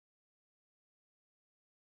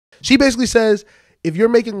She basically says if you're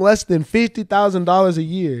making less than $50,000 a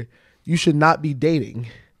year, you should not be dating.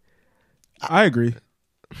 I agree.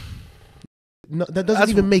 No, that doesn't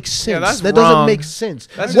even make sense. Yeah, that's that wrong. doesn't make sense.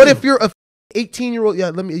 What if you're a 18-year-old? Yeah,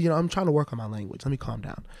 let me. I'm trying to work on my language. Let me calm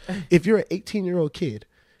down. If you're an 18-year-old kid,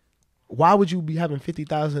 why would you be having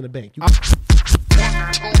 $50,000 in the bank?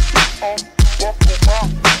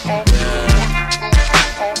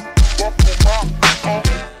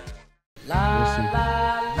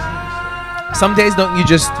 Some days don't you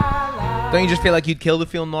just feel like you'd kill to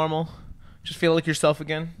feel normal? Just feel like yourself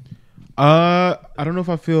again? I don't know if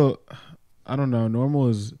I feel. I don't know. Normal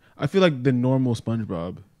is. I feel like the normal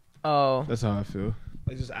SpongeBob. Oh. That's how I feel.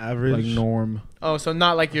 Like just average, Like norm. Oh, so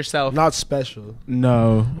not like yourself. not special.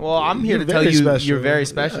 No, Well, I'm here You're to tell very you special. you're very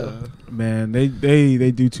special. Yeah. man, they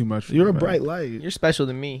do too much. For You're me, a man. bright light. You're special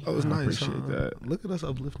to me. That was I nice. appreciate that. Look at us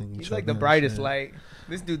uplifting each He's other. like the and brightest shit. light.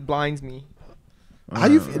 This dude blinds me. How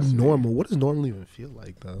you feel normal? What does normal even feel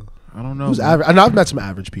like though? I don't know. Who's average? I know I've met some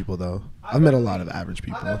average people though. I've met a lot of average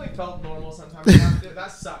people. felt normal sometimes.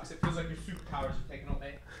 That sucks. It feels like your superpowers are taken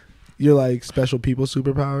away. You're like special people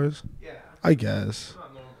superpowers. Yeah. I guess.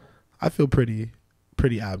 Not normal. I feel pretty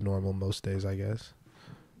abnormal most days. I guess.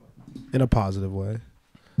 In a positive way.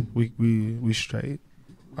 We straight.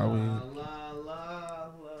 Are we?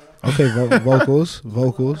 Okay, vocals.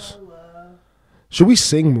 Should we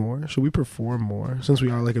sing more? Should we perform more? Since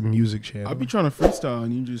we are like a music channel. I'll be trying to freestyle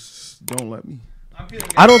and you just don't let me.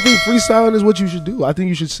 I don't think freestyling is what you should do. I think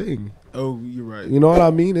you should sing. Oh, you're right. You know what I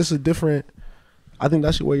mean? It's a different. I think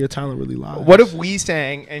that's where your talent really lies. What if we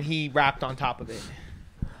sang and he rapped on top of it?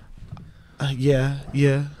 Yeah.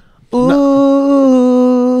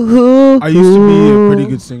 Ooh. I used to be a pretty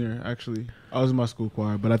good singer, actually. I was in my school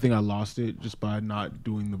choir, but I think I lost it just by not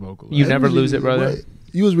doing the vocal. You never lose it, brother. What?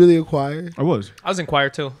 You was really a choir? I was. I was in choir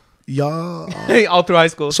too. Y'all. All through high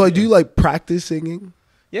school. So do you like practice singing?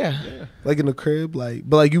 Yeah. Like in the crib? But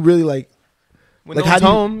like you really like. When Like no one's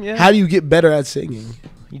home, yeah. How do you get better at singing?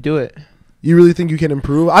 You do it. You really think you can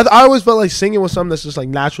improve? I always felt like singing was something that's just like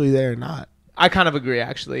naturally there or not. I kind of agree,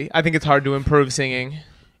 actually. I think it's hard to improve singing.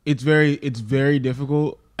 It's very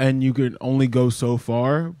difficult, and you can only go so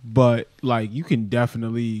far. But like, you can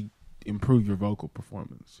definitely improve your vocal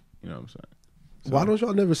performance. You know what I'm saying? So, Why don't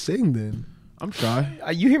y'all never sing then? I'm shy.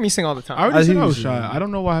 You hear me sing all the time. I already said hear I you was sing. shy. I don't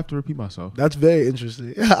know why I have to repeat myself. That's very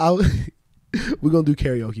interesting. We're gonna do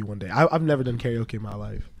karaoke one day. I've never done karaoke in my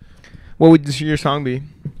life. What would your song be?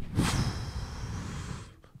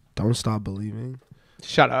 Don't Stop Believing.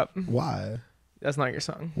 Shut up. Why? That's not your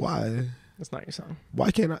song. Why? That's not your song.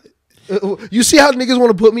 Why can't I? You see how niggas want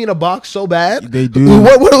to put me in a box so bad? They do.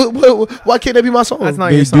 Why can't that be my song? That's not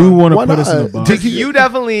They your song. do want to Why put us in a not? box. Did You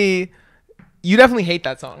definitely hate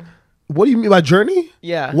that song. What do you mean by Journey?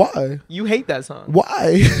 Yeah. Why? You hate that song.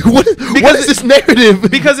 Why? what is this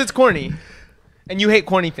narrative? Because it's corny. And you hate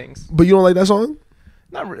corny things. But you don't like that song?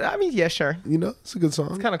 Not really. I mean, yeah, sure. You know, it's a good song.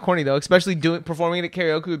 It's kind of corny though, especially performing it at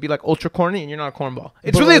karaoke would be like ultra corny, and you're not a cornball.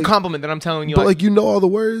 It's But really like- a compliment that I'm telling you. But like you know all the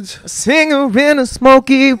words. a singer in a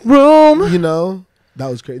smoky room. You know that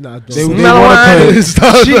was crazy. Nah, They don't- Smell wanna wine, put-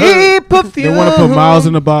 Stop. cheap perfume. They want to put Miles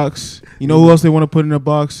in a box. You know who else they want to put in a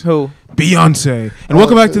box? Who? Beyonce. And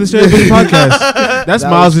welcome back to the StereoVision podcast. That's That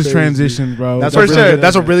Miles' was crazy. transition, bro. That's For a really sure. good,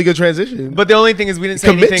 that's a really good transition. But the only thing is, we didn't say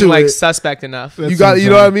Commit anything to like it. suspect enough. That's you got, you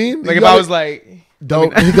know what I mean? Like You if I gotta- was like,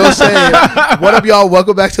 don't say it. What up, y'all?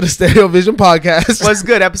 Welcome back to the StereoVision podcast. "What's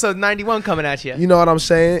good?" Episode 91 coming at you. You know what I'm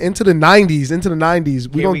saying? Into the 90s.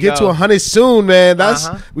 We Here gonna we get to go. 100 soon, man. That's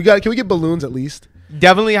Uh-huh. we got. Can we get balloons at least?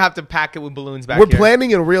 Definitely have to pack it with balloons back We're here.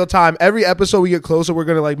 planning in real time. Every episode we get closer, we're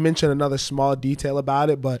gonna like mention another small detail about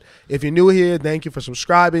it. But if you're new here, thank you for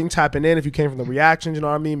subscribing, tapping in. If you came from the reactions, you know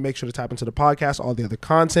what I mean. Make sure to tap into the podcast, all the other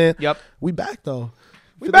content. Yep. We back though.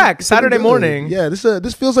 We back. Saturday good. morning. Yeah, this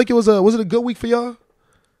feels like it was it a good week for y'all?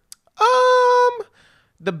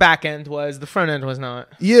 The back end was. The front end was not.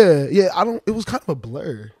 Yeah. It was kind of a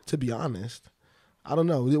blur, to be honest. I don't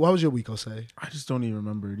know. What was your week, Jose? I just don't even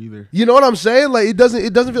remember it either. You know what I'm saying? Like it doesn't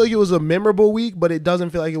feel like it was a memorable week, but it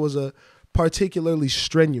doesn't feel like it was a particularly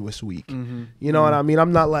strenuous week. Mm-hmm. You know what I mean? I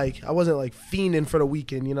wasn't like fiending for the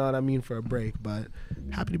weekend, you know what I mean, for a break, but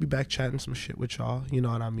happy to be back chatting some shit with y'all, you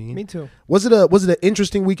know what I mean? Me too. Was it an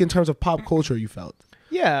interesting week in terms of pop culture you felt?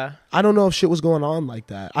 Yeah. I don't know if shit was going on like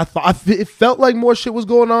that. It felt like more shit was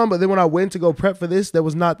going on, but then when I went to go prep for this, there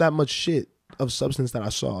was not that much shit of substance that I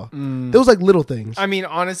saw. There was like little things. I mean,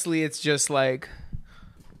 honestly, it's just like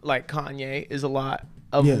Kanye is a lot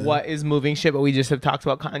of Yeah. what is moving shit, but we just have talked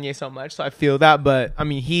about Kanye so much, so I feel that. But I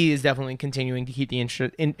mean, he is definitely continuing to keep the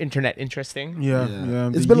internet interesting. Yeah.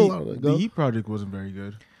 It's been a lot of it. The Go. Heat project wasn't very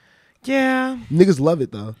good. Yeah. Niggas love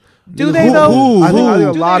it though. Do Niggas they, love though? it. I think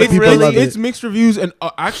a Do lot they of people really? love it. It's mixed reviews, and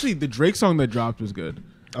actually, the Drake song that dropped was good,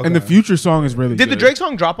 Okay. and the Future song is really Did good. the Drake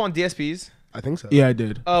song drop on DSPs? I think so. Yeah, I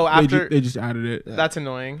did. Oh, They after they just added it. that's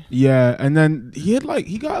annoying. Yeah, and then he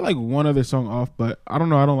got like one other song off, but I don't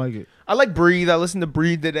know. I don't like it. I like Breathe. I listened to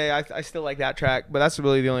Breathe today. I still like that track, but that's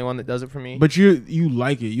really the only one that does it for me. But you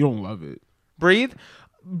like it. You don't love it. Breathe.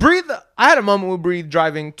 I had a moment with Breathe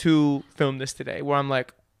driving to film this today where I'm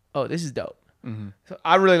like, oh, this is dope. Mm-hmm. So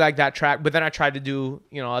I really like that track, but then I tried to do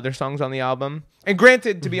other songs on the album. And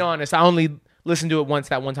granted, to be honest, I only listened to it once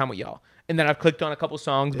that one time with y'all, and then I've clicked on a couple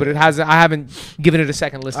songs, but I haven't given it a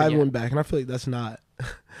second listen I yet. went back and I feel like that's not.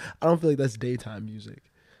 I don't feel like that's daytime music.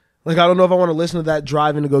 Like I don't know if I want to listen to that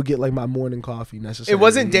driving to go get like my morning coffee necessarily. It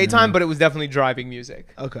wasn't daytime, but it was definitely driving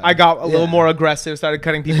music. Okay. I got a little Yeah. more aggressive, started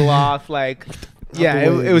cutting people off. Like, yeah,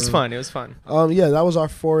 it was fun. It was fun. Yeah, that was our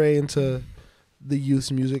foray into the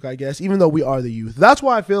youth's music, I guess. Even though we are the youth, that's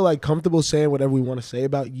why I feel like comfortable saying whatever we want to say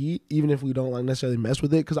about Yeet, even if we don't like necessarily mess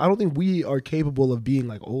with it, because I don't think we are capable of being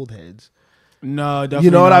like old heads. No, definitely.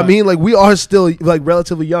 You know what I not. mean? Like we are still like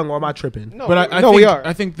relatively young. Or am I tripping? No, But I think, we are.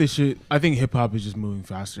 I think I think hip hop is just moving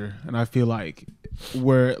faster, and I feel like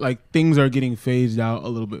where like things are getting phased out a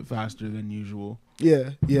little bit faster than usual.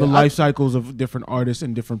 Yeah. The life cycles of different artists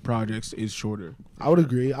and different projects is shorter. I would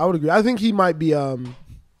agree. I think he might be a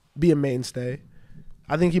mainstay.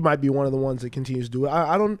 I think he might be one of the ones that continues to do it.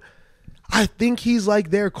 I think he's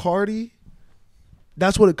like their Cardi.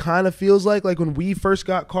 That's what it kind of feels like. Like when we first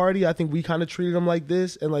got Cardi, I think we kind of treated him like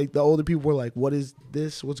this, and like the older people were like, "What is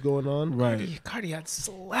this? What's going on?" Right. Cardi had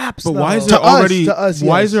slaps. But though. why is there To us, already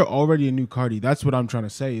why yes. is there already a new Cardi? That's what I'm trying to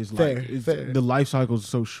say. Is Fair, like fair. the life cycle is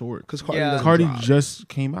so short. Because Cardi, Yeah. doesn't Cardi drop. just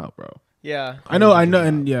came out, bro. Yeah. I know,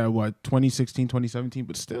 and yeah, what 2016, 2017,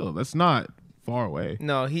 but still, that's not far away.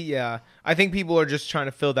 No, I think people are just trying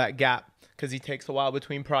to fill that gap because he takes a while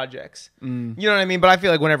between projects. You know what I mean? But I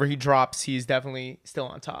feel like whenever he drops, he's definitely still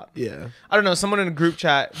on top. Yeah. I don't know. Someone in a group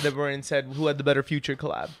chat that we're in said who had the better future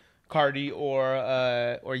collab, Cardi or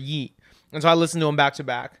Yeet. And so I listened to them back to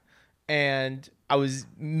back, and I was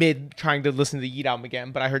mid trying to listen to the Yeet album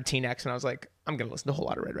again, but I heard Teen X and I was like, I'm gonna listen to a whole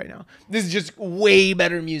lot of Red right now. This is just way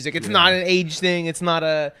better music. It's not an age thing. It's not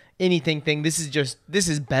a anything thing. This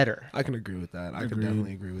is better. I can agree with that. I can Agreed.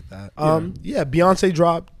 definitely agree with that. Yeah, Beyonce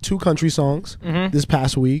dropped 2 country songs this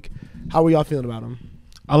past week. How were y'all feeling about them?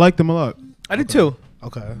 I like them a lot. I did too.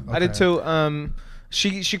 Okay. I did too.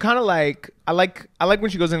 She kind of like I like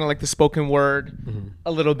when she goes into like the spoken word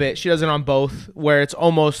a little bit. She does it on both, where it's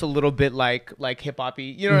almost a little bit like hip hoppy.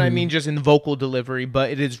 You know what I mean? Just in the vocal delivery,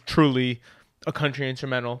 but it is truly a country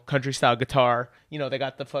instrumental, country style guitar. You know, they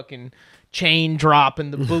got the fucking chain drop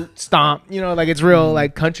and the boot stomp. You know, like it's real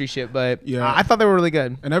like country shit. But Yeah. I thought they were really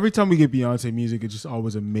good. And every time we get Beyonce music, it's just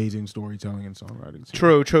always amazing storytelling and songwriting.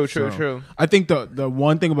 too. True. I think the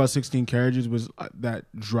one thing about 16 Carriages was that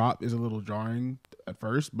drop is a little jarring at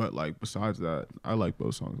first, but like besides that, I like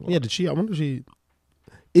both songs a lot. Yeah, did she? I wonder if she.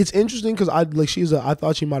 It's interesting because I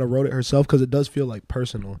thought she might have wrote it herself because it does feel like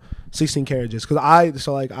personal. 16 Carriages because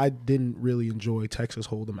I didn't really enjoy Texas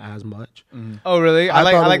Hold'em as much. Oh really? I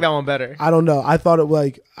thought like it- that one better. I don't know. I thought it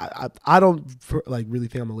like I don't like really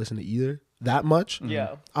think I'm gonna listen to either that much.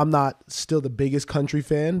 Yeah. I'm not still the biggest country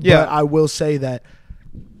fan, Yeah. but I will say that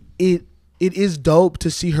it is dope to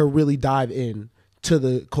see her really dive in to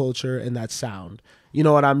the culture and that sound. You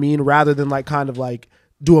know what I mean? Rather than like kind of like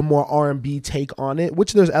do a more R&B take on it,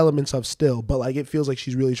 which there's elements of still, but like it feels like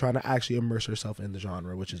she's really trying to actually immerse herself in the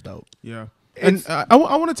genre, which is dope. Yeah. And I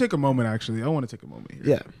want to take a moment, actually. I want to take a moment here.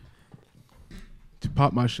 Yeah. To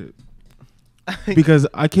pop my shit. Because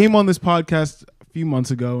I came on this podcast a few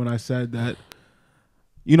months ago and I said that,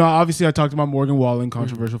 you know, obviously I talked about Morgan Wallen,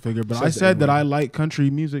 controversial figure, but Said I the said that N-word. I like country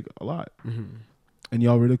music a lot. And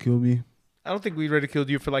y'all ridiculed me. I don't think we ridiculed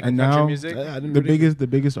you for liking And country now- music. I didn't The ridicule-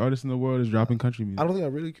 biggest artist in the world is dropping country music. I don't think I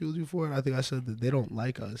ridiculed you for it. I think I said that they don't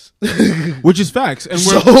like us. Which is facts. And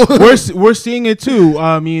So- we're seeing it too.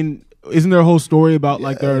 I mean, isn't there a whole story about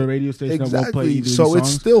like their radio station that won't play Exactly. either So of these it's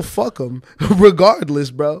songs? still fuck them, regardless,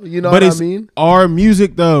 bro. You know But what it's I mean? our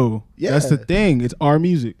music though. Yeah. That's the thing. It's our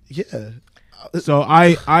music. Yeah. So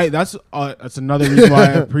that's another reason why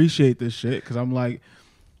I appreciate this shit, because I'm like,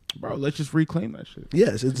 bro, let's just reclaim that shit.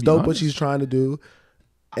 Yes, it's be dope what honest. she's trying to do.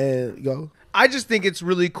 And go. I just think it's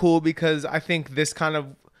really cool because I think this kind of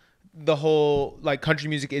the whole like country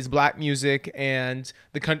music is black music, and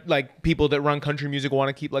like people that run country music want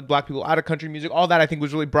to keep like black people out of country music. All that I think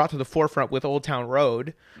was really brought to the forefront with Old Town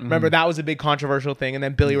Road. Remember that was a big controversial thing, and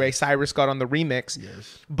then Billy Ray Cyrus got on the remix.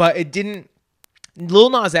 Yes. But it didn't. Lil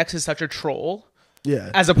Nas X is such a troll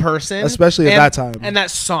Yeah. as a person, Especially at that time. And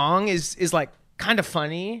that song is like kind of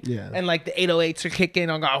funny. Yeah. And like the 808s are kicking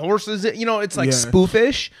on got horses. You know, it's like Yeah.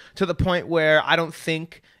 spoofish to the point where I don't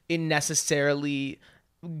think it necessarily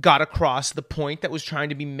got across the point that was trying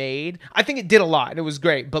to be made. I think it did a lot. It was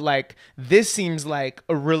great. But like this seems like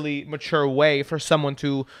a really mature way for someone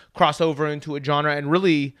to cross over into a genre and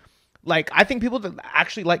really like I think people that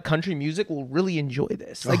actually like country music will really enjoy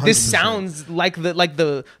this. Like this 100%. sounds like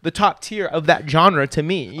the top tier of that genre to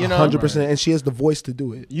me, you know? 100%, and she has the voice to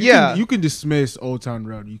do it. You can dismiss Old Town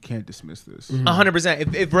Road. You can't dismiss this.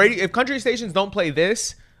 100%. If country stations don't play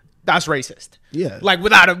this, that's racist. Yeah. Like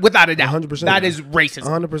without a doubt. 100%. That is racist.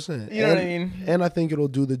 100%. You know what I mean? And I think it'll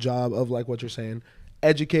do the job of like what you're saying,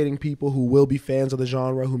 educating people who will be fans of the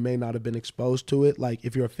genre who may not have been exposed to it. Like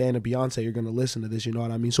if you're a fan of Beyonce, you're going to listen to this, you know what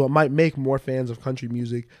I mean? So it might make more fans of country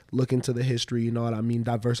music look into the history, you know what I mean?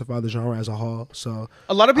 Diversify the genre as a whole. So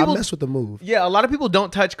A lot of people I mess with the move. Yeah, a lot of people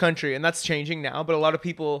don't touch country, and that's changing now. But a lot of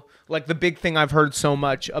people, like the big thing I've heard so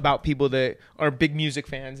much about people that are big music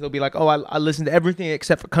fans, they'll be like, "Oh, I listen to everything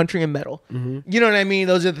except for country and metal." You know what I mean?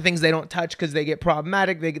 Those are the things they don't touch because they get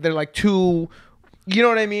problematic. They're like too, you know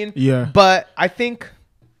what I mean? Yeah. But I think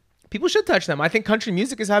people should touch them. I think country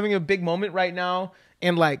music is having a big moment right now,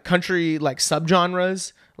 and like country like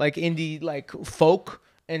subgenres, like indie, like folk.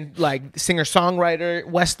 And like singer-songwriter,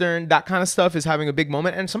 Western, that kind of stuff is having a big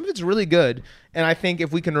moment. And some of it's really good. And I think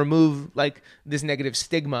if we can remove like this negative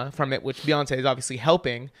stigma from it, which Beyonce is obviously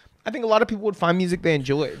helping, I think a lot of people would find music they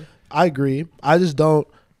enjoyed. I agree. I just don't.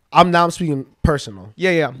 I'm speaking personal.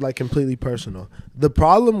 Yeah. Like completely personal. The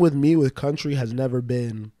problem with me with country has never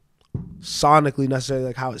been sonically necessarily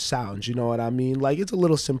like how it sounds, you know what I mean? Like it's a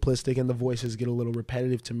little simplistic and the voices get a little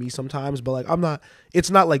repetitive to me sometimes, but like it's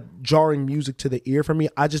not like jarring music to the ear for me.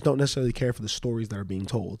 I just don't necessarily care for the stories that are being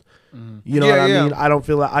told. You know what I mean? I don't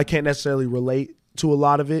feel like I can't necessarily relate to a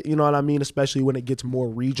lot of it, you know what I mean? Especially when it gets more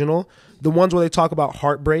regional. The ones where they talk about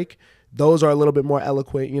heartbreak, those are a little bit more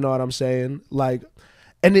eloquent, you know what I'm saying? Like,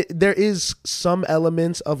 and there is some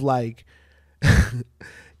elements of like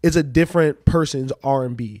it's a different person's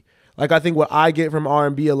R&B. Like I think what I get from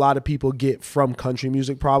R&B, a lot of people get from country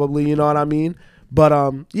music probably, you know what I mean? But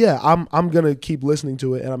yeah, I'm going to keep listening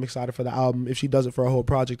to it and I'm excited for the album. If she does it for a whole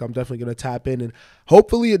project, I'm definitely going to tap in and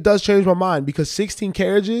hopefully it does change my mind because 16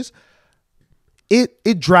 Carriages,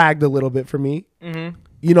 it dragged a little bit for me. Mm-hmm.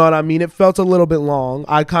 You know what I mean? It felt a little bit long.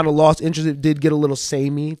 I kind of lost interest. It did get a little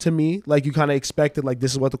samey to me. Like you kind of expected, like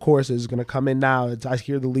this is what the chorus is going to come in now. I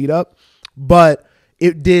hear the lead up, but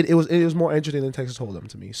it was more interesting than Texas Hold'em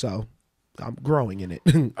to me. So I'm growing in it.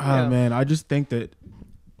 Oh man, I just think that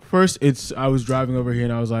first I was driving over here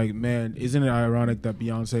and I was like, man, isn't it ironic that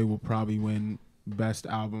Beyonce will probably win best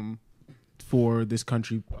album for this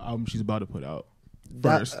country album she's about to put out?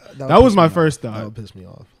 First. That was my first thought. That would piss me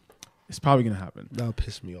off. It's probably gonna happen. That would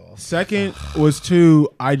piss me off. Second was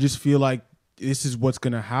I just feel like this is what's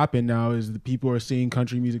gonna happen now is the people are seeing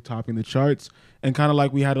country music topping the charts and kind of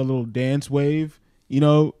like we had a little dance wave, you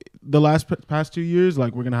know, the past 2 years,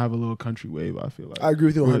 like we're gonna have a little country wave. I feel like I agree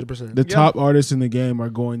with you 100%. The top artists in the game are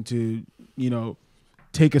going to, you know,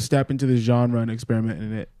 take a step into this genre and experiment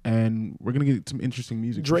in it, and we're gonna get some interesting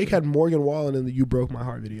music. Drake had Morgan Wallen in the "You Broke My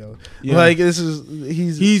Heart" video. Yeah. Like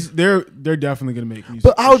they're definitely gonna make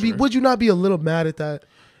music. But would you not be a little mad at that?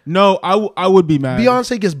 No, I would be mad.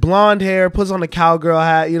 Beyonce gets blonde hair, puts on a cowgirl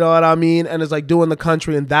hat, you know what I mean, and is like doing the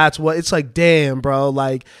country, and that's what it's like. Damn, bro,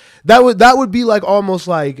 like that would be like almost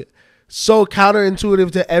like so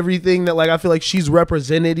counterintuitive to everything that like I feel like she's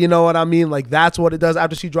represented, you know what I mean? Like that's what it does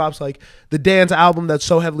after she drops like the dance album that's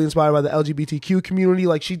so heavily inspired by the LGBTQ community.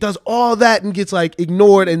 Like she does all that and gets like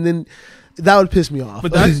ignored, and then that would piss me off.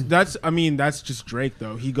 But that's just Drake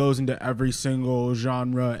though. He goes into every single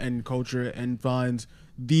genre and culture and finds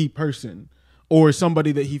the person or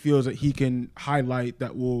somebody that he feels that he can highlight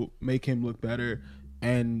that will make him look better,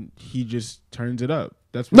 and he just turns it up.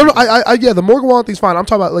 That's what yeah, the Morgan Wallen thing's fine. I'm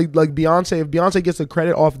talking about like Beyonce. If Beyonce gets the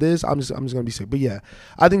credit off this, I'm just gonna be sick. But yeah,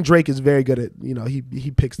 I think Drake is very good at, you know, he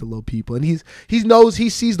picks the little people and he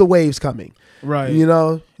sees the waves coming. Right. You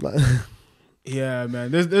know. Yeah,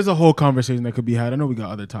 man. There's a whole conversation that could be had. I know we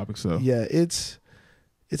got other topics though. Yeah, it's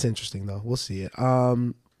interesting though. We'll see it.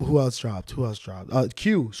 Who else dropped?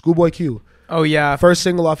 Q, Schoolboy Q. Oh yeah, First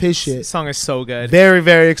single off his shit. This song is so good. Very,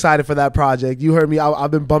 very excited for that project. You heard me.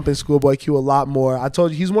 I've been bumping Schoolboy Q a lot more. I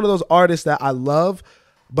told you he's one of those artists that I love,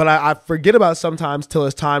 but I forget about sometimes till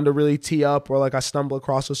it's time to really tee up or like I stumble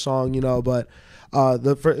across a song, you know. But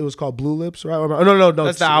it was called Blue Lips, right? No.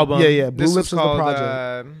 That's the album. Yeah. Blue This Lips is called, the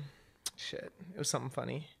project. Shit, it was something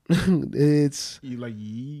funny. It's You like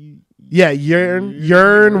Yearn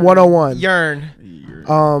 101. Yearn.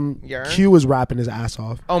 Yearn. Q is rapping his ass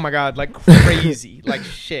off. Oh my god, like crazy, like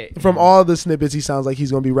shit. From all the snippets, he sounds like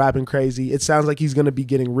he's gonna be rapping crazy. It sounds like he's gonna be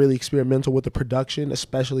getting really experimental with the production,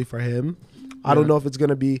 especially for him. I don't know if it's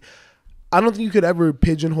gonna be. I don't think you could ever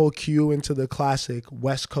pigeonhole Q into the classic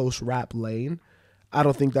West Coast rap lane. I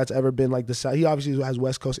don't think that's ever been like the South. He obviously has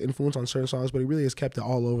West Coast influence on certain songs, but he really has kept it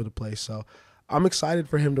all over the place. So I'm excited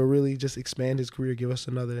for him to really just expand his career, give us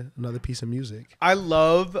another piece of music. I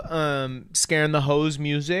love scaring the hoes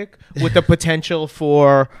music with the potential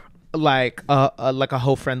for like a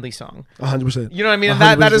hoe friendly song. 100%. You know what I mean?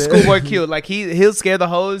 And that is Schoolboy Q. Like he'll scare the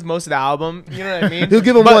hoes most of the album. You know what I mean? He'll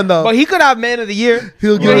give him one though. But he could have Man of the Year.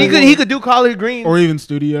 He'll give him he could do Collard Green or even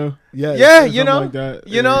Studio. Yeah, you know, like that.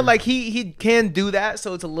 You know, like he can do that.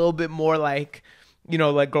 So it's a little bit more like, you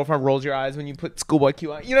know, like Girlfriend Rolls Your Eyes when you put Schoolboy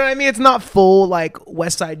Q on. You know what I mean? It's not full like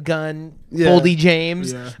West Side Gun, Boldy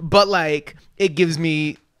James, but like it gives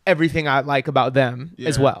me everything I like about them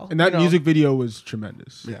as well. And that music video was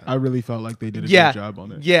tremendous. Yeah, I really felt like they did a good job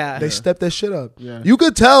on it. Yeah, they stepped that shit up. Yeah, you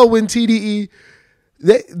could tell when TDE.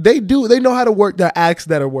 They know how to work their acts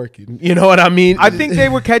that are working. You know what I mean? I think they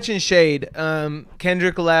were catching shade.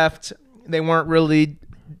 Kendrick left. They weren't really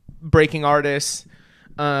breaking artists.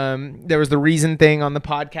 There was the Reason thing on the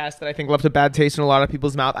podcast that I think left a bad taste in a lot of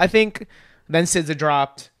people's mouth. I think then SZA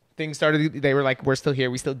dropped. Things started. They were like, "We're still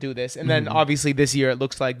here. We still do this." And then obviously this year it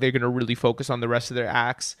looks like they're going to really focus on the rest of their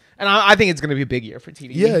acts. And I think it's going to be a big year for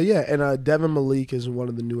TDE. Yeah. And Devin Malik is one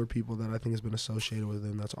of the newer people that I think has been associated with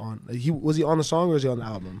him. That's on. Was he on the song or is he on the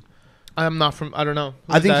album? I'm not from. I don't know.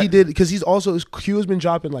 I think he did because he's also Q has been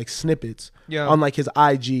dropping like snippets on like his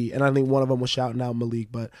IG, and I think one of them was shouting out Malik.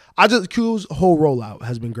 But Q's whole rollout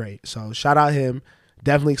has been great. So shout out him.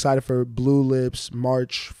 Definitely excited for Blue Lips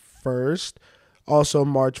March 1st. Also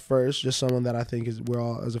March 1st, just someone that I think we're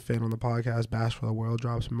all as a fan on the podcast. Bash for the World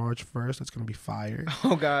drops March 1st. That's gonna be fire.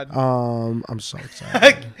 Oh God. I'm so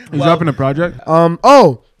excited. He's dropping a project.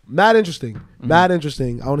 Mad interesting. Mad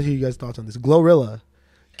interesting. I want to hear you guys' thoughts on this. Glorilla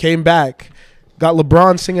came back. Got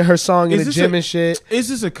LeBron singing her song in the gym and shit. Is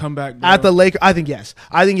this a comeback at the Lakers? I think yes.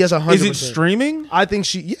 100%. Is it streaming? I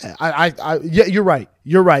think yeah. You're right.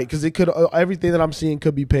 You're right because it could everything that I'm seeing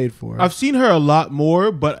could be paid for. I've seen her a lot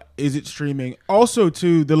more, but is it streaming? Also,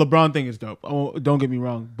 too, the LeBron thing is dope. Oh, don't get me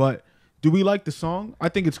wrong, but do we like the song? I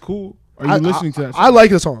think it's cool. Are you listening to that song? I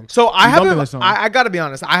like the song. So I haven't. I gotta be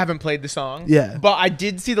honest. I haven't played the song. Yeah. But I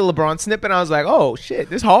did see the LeBron snip, and I was like, "Oh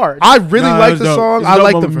shit, this hard." I really like the dope. song. I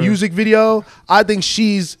like the music video. I think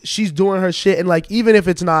she's doing her shit, and like even if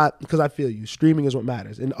it's not, because I feel you, streaming is what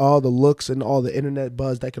matters, and all the looks and all the internet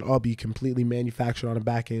buzz that can all be completely manufactured on the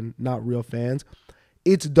back end, not real fans.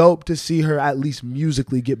 It's dope to see her at least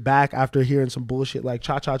musically get back after hearing some bullshit like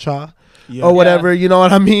Cha Cha Cha or whatever. You know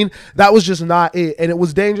what I mean? That was just not it. And it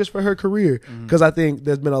was dangerous for her career because I think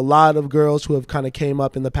there's been a lot of girls who have kind of came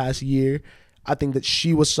up in the past year. I think that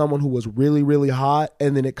she was someone who was really, really hot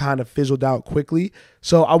and then it kind of fizzled out quickly.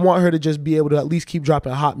 So I want her to just be able to at least keep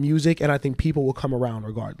dropping hot music and I think people will come around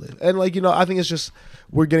regardless. And like, you know, I think it's just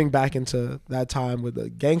we're getting back into that time with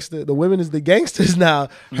the women is the gangsters now.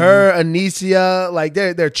 Her, Anicia, like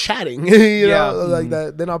they're chatting, you know, like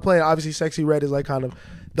that. They're not playing. Obviously Sexy Red is like kind of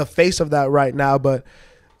the face of that right now, but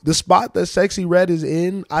the spot that Sexy Red is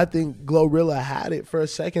in, I think Glorilla had it for a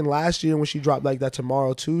second last year when she dropped like that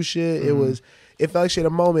Tomorrow 2 shit. It felt like she had a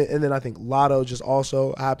moment, and then I think Lotto just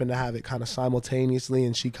also happened to have it kind of simultaneously,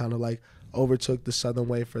 and she kind of like overtook the Southern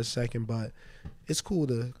Wave for a second. But it's cool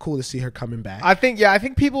to see her coming back. I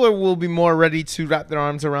think people will be more ready to wrap their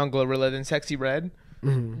arms around Glorilla than Sexy Red.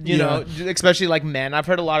 You know, especially like men. I've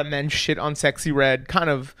heard a lot of men shit on Sexy Red, kind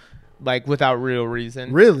of like without real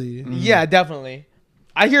reason. Really? Yeah, definitely.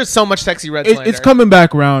 I hear so much Sexy Red slander. It's coming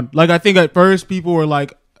back around. Like, I think at first people were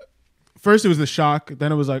like, first it was the shock.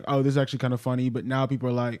 Then it was like, oh, this is actually kind of funny. But now people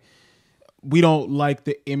are like, we don't like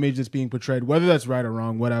the image that's being portrayed, whether that's right or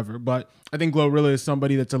wrong, whatever. But I think Glorilla is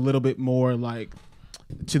somebody that's a little bit more like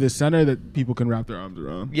to the center that people can wrap their arms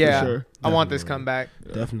around. Yeah, for sure. I want this comeback.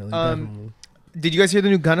 Definitely. Did you guys hear the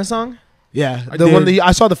new Gunna song? Yeah,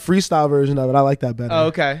 I saw the freestyle version of it. I like that better. Oh,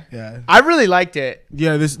 okay. Yeah, I really liked it.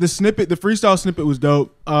 Yeah, the freestyle snippet was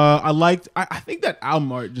dope. I think that album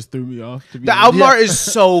art just threw me off. The album art is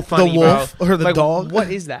so funny. The wolf bro. or the dog. What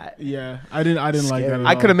is that? Yeah, I didn't like that at all.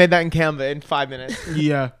 I could have made that in Canva in 5 minutes.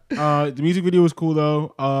 Yeah, the music video was cool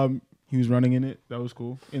though. He was running in it. That was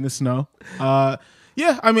cool in the snow.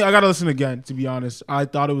 Yeah, I mean, I gotta listen again. To be honest, I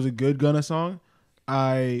thought it was a good Gunna song.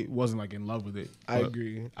 I wasn't like in love with it. I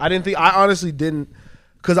agree. I honestly didn't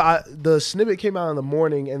Because the snippet came out in the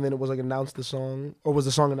morning, and then it was like announced the song, or was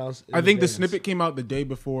the song announced? I think the snippet came out the day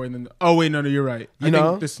before, and then no, you're right. I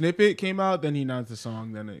think the snippet came out, then he announced the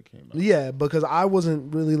song, then it came out. Yeah, because I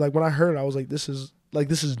wasn't really like when I heard it, I was like, this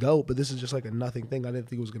is dope, but this is just like a nothing thing. I didn't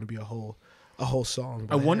think it was gonna be a whole song.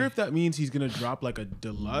 I wonder if that means he's gonna drop like a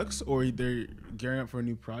deluxe, or they're gearing up for a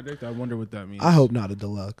new project. I wonder what that means. I hope not a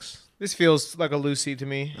deluxe. This feels like a Lucy to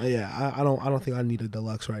me. Yeah, I don't think I need a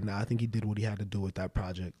deluxe right now. I think he did what he had to do with that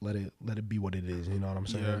project. Let it be what it is. You know what I'm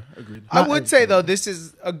saying? Yeah, agreed. I would say though, this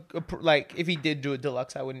is like if he did do a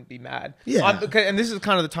deluxe, I wouldn't be mad. Yeah, and this is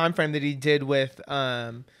kind of the time frame that he did with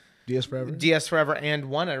DS Forever. DS Forever and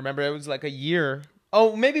One. I remember it was like a year.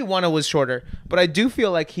 Oh, maybe one was shorter, but I do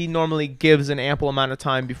feel like he normally gives an ample amount of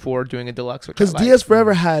time before doing a deluxe. Because DS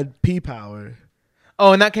Forever had P Power.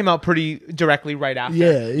 Oh, and that came out pretty directly right after.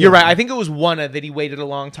 Yeah. You're right. I think it was one that he waited a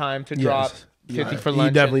long time to drop 50 for lunch.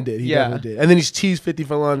 He definitely did. He definitely did. And then he's teased 50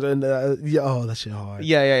 for lunch, and that shit hard.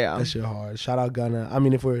 Yeah. That shit hard. Shout out Gunna. I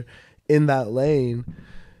mean, if we're in that lane,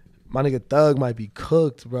 my nigga Thug might be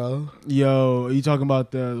cooked, bro. Yo, are you talking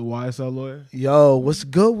about the YSL lawyer? Yo, what's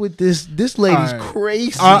good with this? This lady's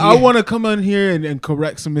crazy. I want to come on here and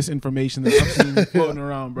correct some misinformation that I've seen floating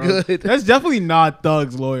around, bro. Good. That's definitely not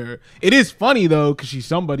Thug's lawyer. It is funny, though, because she's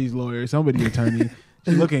somebody's lawyer, somebody's attorney.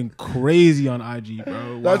 She's looking crazy on IG,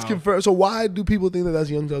 bro. Wow. That's confirmed. So why do people think that that's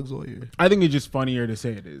Young Thug's lawyer? I think it's just funnier to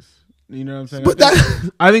say it is. You know what I'm saying? But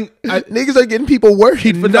I think niggas are getting people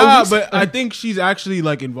worried for but I think she's actually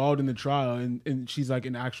like involved in the trial, and she's like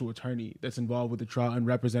an actual attorney that's involved with the trial and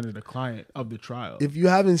represented a client of the trial. If you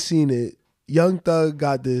haven't seen it, Young Thug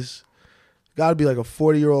got to be like a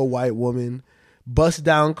 40-year-old white woman, bust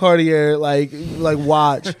down Cartier like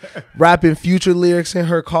watch, rapping Future lyrics in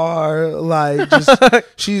her car, like just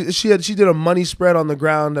she did a money spread on the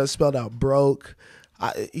ground that spelled out broke.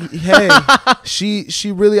 She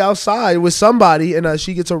really outside with somebody, and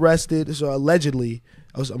she gets arrested. So allegedly,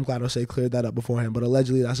 I'm glad I cleared that up beforehand. But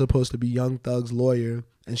allegedly, that's supposed to be Young Thug's lawyer,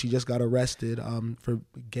 and she just got arrested for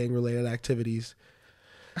gang related activities.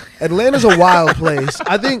 Atlanta's a wild place.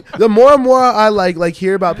 I think the more and more I like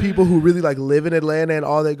hear about people who really like live in Atlanta and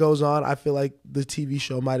all that goes on, I feel like the TV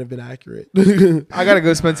show might have been accurate. I gotta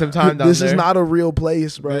go spend some time down there. This is not a real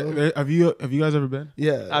place, bro. Have you guys ever been?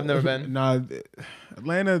 Yeah, I've never been. Nah,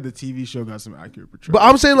 Atlanta, the TV show got some accurate portrayals. But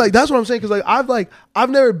I'm saying like that's what I'm saying, because like I've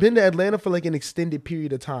never been to Atlanta for like an extended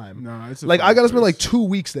period of time. Nah, it's like I gotta spend like 2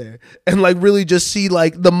 weeks there and like really just see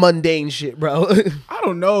like the mundane shit, bro. I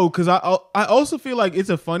don't know, because I also feel like it's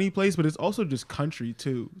a funny place, but it's also just country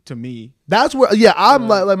too to me. That's where I'm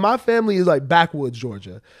like my family is like backwoods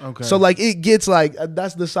Georgia. Okay. So like it gets like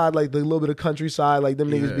that's the side, like the little bit of countryside, like them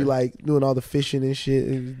niggas be like doing all the fishing and shit.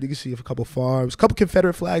 And you can see a couple farms, a couple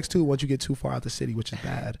Confederate flags too once you get too far out the city, which is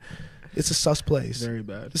bad. It's a sus place. Very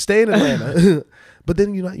bad. Stay in Atlanta. But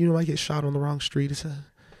then you might get shot on the wrong street. It's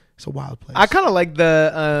a wild place. I kind of like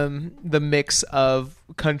the mix of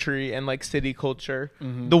country and like city culture.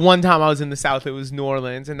 Mm-hmm. The one time I was in the South, it was New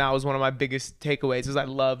Orleans, and that was one of my biggest takeaways. Is I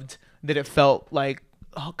loved that it felt like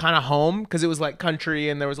kind of home, because it was like country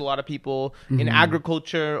and there was a lot of people in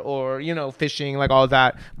agriculture or fishing, like all of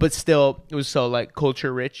that, but still it was so like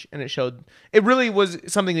culture rich, and it really was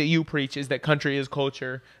something that you preach, is that country is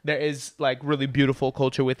culture. There is like really beautiful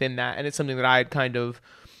culture within that, and it's something that I had kind of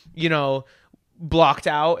blocked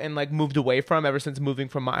out and like moved away from ever since moving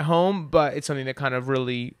from my home, but it's something that kind of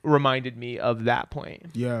really reminded me of that point.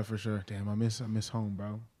 Yeah, for sure. Damn, I miss home,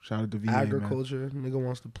 bro. Shout out to VA, agriculture, man. Nigga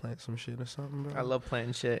wants to plant some shit or something, bro. I love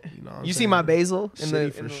planting shit. You see my basil in the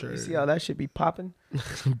for sure. You see how that shit be popping?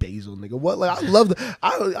 Basil, nigga. What? Like I love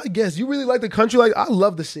I guess you really like the country. Like I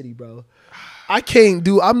love the city, bro. I can't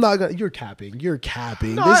do. I'm not gonna. You're capping.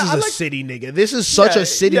 No, this is a city, nigga. This is such a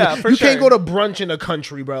city. Yeah, you can't go to brunch in a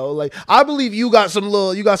country, bro. Like I believe you got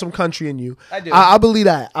some country in you. I do. I believe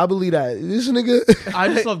that. This nigga. I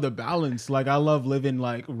just love the balance. Like I love living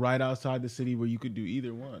like right outside the city where you could do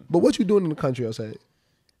either one. But what you doing in the country? I'll say.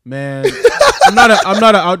 Man, I'm not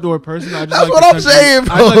an outdoor person. I just That's like what the I'm country. saying,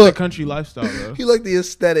 bro. I like the country lifestyle, bro. You like the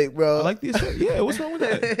aesthetic, bro. I like the aesthetic. Yeah, what's wrong with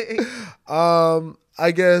that?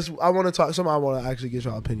 I guess I want to talk. Something I want to actually get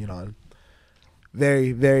your opinion on.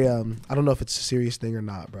 Very, very. I don't know if it's a serious thing or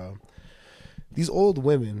not, bro. These old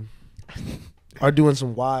women are doing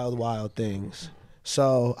some wild, wild things.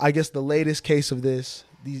 So I guess the latest case of this,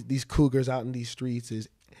 these cougars out in these streets, is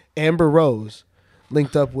Amber Rose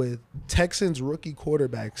linked up with Texans rookie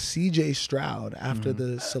quarterback C.J. Stroud after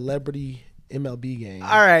the celebrity MLB game. All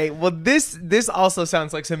right. Well, this also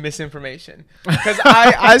sounds like some misinformation because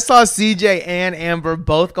I saw CJ and Amber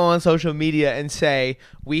both go on social media and say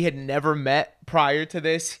we had never met prior to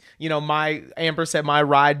this. You know, Amber said my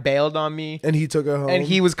ride bailed on me, And he took her home. and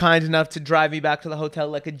he was kind enough to drive me back to the hotel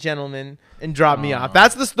like a gentleman and drop me off.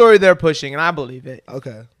 That's the story they're pushing, and I believe it.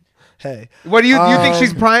 Okay. Hey. What do you think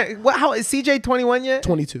she's prying? How is CJ 21 yet?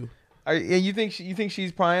 22. You think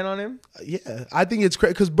she's prying on him? Yeah, I think it's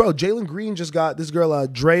crazy because, bro, Jalen Green just got this girl,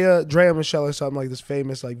 Drea Michelle or something, like this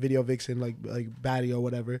famous like video vixen, like baddie or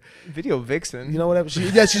whatever. Video vixen. You know whatever.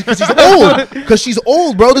 Cause she's old. Because she's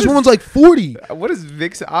old, bro. This woman's like 40. What is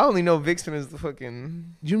vixen? I only know vixen is the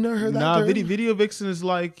fucking. You never heard that? Nah, term? video vixen is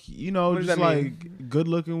like, you know, What does just that mean? like good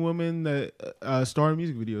looking women that star in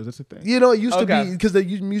music videos. That's a thing. You know, it used Okay. to be because the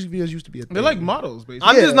music videos used to be a thing. They're like models, basically.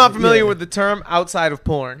 I'm just not familiar yeah. with the term outside of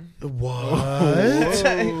porn. What?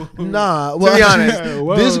 To Nah. Well, be honest.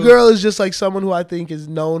 Whoa. this girl is just like someone who I think is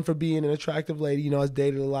known for being an attractive lady. You know, has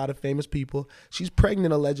dated a lot of famous people. She's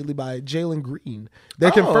pregnant allegedly by Jalen Green. They're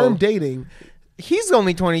Oh. confirmed dating. He's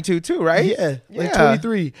only 22 too, right? Yeah, like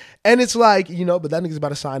 23. And it's like, you know, but that nigga's about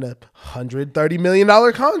to sign a $130 million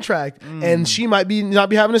contract. And she might not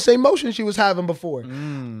be having the same motion she was having before.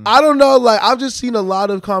 I don't know. Like, I've just seen a lot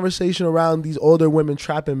of conversation around these older women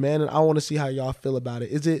trapping men. And I want to see how y'all feel about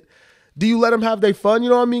it. Do you let them have their fun? You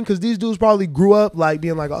know what I mean? Because these dudes probably grew up like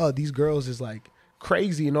being like, oh, these girls is like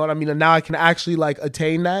crazy. You know what I mean? And now I can actually like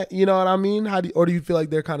attain that. You know what I mean? Or do you feel like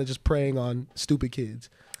they're kind of just preying on stupid kids?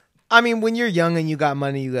 I mean, when you're young and you got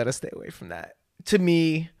money, you gotta stay away from that. To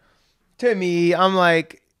me, I'm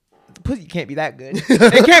like, the pussy can't be that good.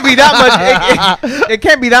 It can't be that much. It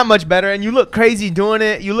can't be that much better. And you look crazy doing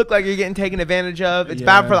it. You look like you're getting taken advantage of. It's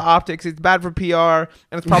bad for the optics. It's bad for PR,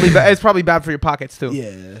 and it's probably it's probably bad for your pockets too.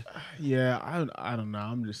 Yeah, I don't know.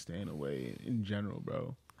 I'm just staying away in general,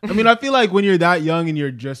 bro. I mean, I feel like when you're that young and you're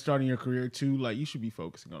just starting your career too, like you should be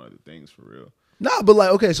focusing on other things for real. Nah, but like,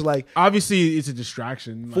 okay, so like, Obviously, it's a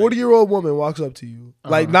distraction. 40-year-old woman walks up to you,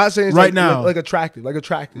 like not saying it's Right like, now. like attractive,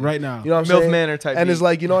 Right now. You know what I'm MILF saying? Manor type and beat. it's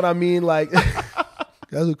like, you know what I mean? Like,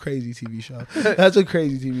 that's a crazy TV show. That's a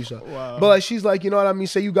crazy TV show. Wow. But like, she's like, you know what I mean?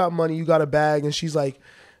 Say you got money, you got a bag, and she's like,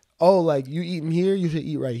 oh, like you eating here, you should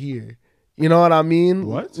eat right here. You know what I mean?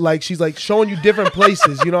 What? Like she's like showing you different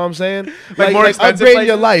places. You know what I'm saying? Like more expensive upgrading places?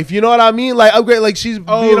 your life. You know what I mean? Like upgrade. Like she's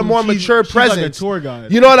being a more mature she's presence. like a tour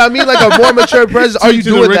guide. You know what I mean? Like a more mature presence. Are you To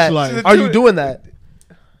the doing rich that? life. Are you doing that?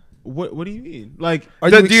 What do you mean? Like, Are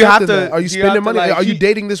Do you you have accepting to- that? Are you do you have spending to, money? like, Are you she-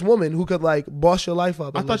 dating this woman who could like boss your life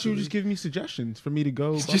up? I thought you were just giving me suggestions for me to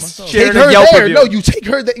go by Just myself. share- take sharing a her Yelp there. review. No, you take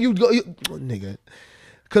her that you go, nigga.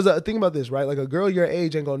 Because think about this, right? Like a girl your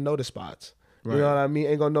age ain't gonna know the spots. Right. You know what I mean?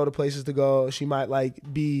 Ain't gonna know the places to go. She might like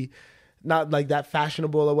be not like that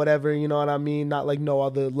fashionable or whatever. You know what I mean? Not like know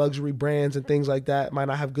all the luxury brands and things like that. Might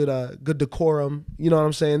not have good decorum. You know what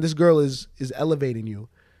I'm saying? This girl is elevating you,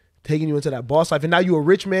 taking you into that boss life, and now you a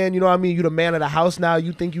rich man. You know what I mean? You the man of the house now.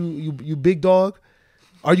 You think you big dog.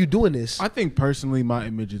 Are you doing this? I think personally, my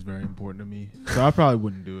image is very important to me, so I probably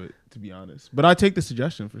wouldn't do it, to be honest. But I take the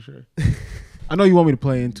suggestion for sure. I know you want me to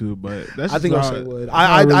play into it, but that's I think not, Osei would.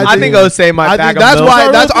 I think Osei might I back think him that's though. why.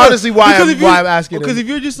 No, That's real honestly why Because if I'm asking. Because him. if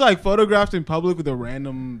you're just like photographed in public with a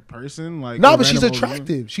random person, like No, a but she's random old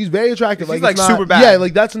attractive. woman- She's very attractive. She's, it's like, not- super bad. Yeah,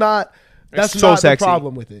 like that's not so not sexy. the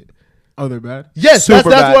problem with it. Oh, they're bad. Yes, Super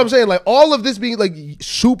that's bad. what I'm saying. Like all of this being like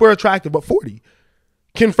super attractive, but 40,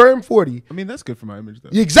 confirmed 40. I mean, that's good for my image, though.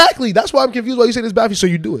 Exactly. That's why I'm confused. Why you say this bad for you, so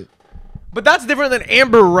you do it. But that's different than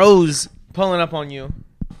Amber Rose pulling up on you.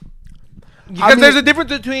 Because mean- there's a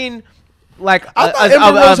difference between like I thought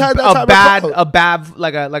Amber Rose had that type of clout.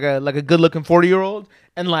 like a good looking 40-year-old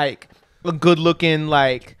and like a good looking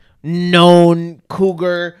like known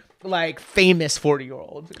cougar like famous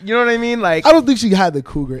 40-year-old. You know what I mean? Like I don't think she had the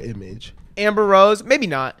cougar image. Amber Rose, maybe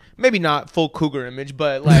not full cougar image,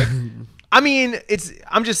 but like I mean,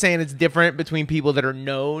 I'm just saying it's different between people that are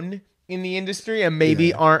known in the industry and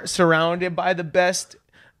maybe aren't surrounded by the best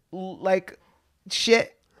like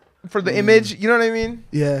shit for the image. You know what I mean?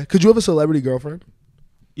 Yeah. Could you have a celebrity girlfriend?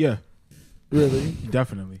 Yeah, Really?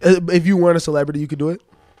 definitely. If you weren't a celebrity, you could do it.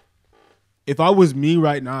 If I was me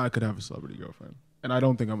right now, I could have a celebrity girlfriend, and I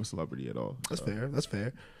don't think I'm a celebrity at all. That's fair. That's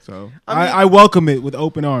fair. So I mean- I welcome it with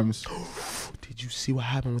open arms. Did you see what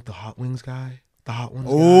happened with the Hot Wings guy? The Hot Wings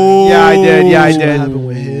Oh, Yeah, I did. Yeah, I guy? What did. happened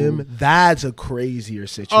with him? That's a crazier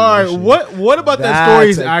situation. All right, what about that That's story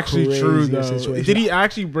is a actually true crazier though? situation. Did he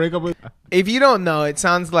actually break up with? If you don't know, it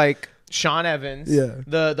sounds like Sean Evans, Yeah.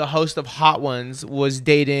 the host of Hot Ones, was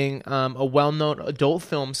dating a well-known adult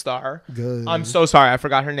film star. Good. I'm so sorry, I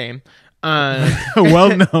forgot her name.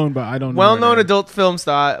 Well known, but I don't know. Well-known adult film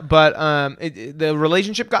star, but the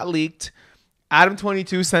relationship got leaked. Adam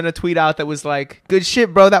 22 sent a tweet out that was like, "Good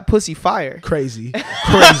shit, bro. That pussy fire." Crazy.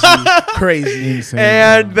 Insane,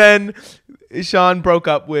 And then Sean broke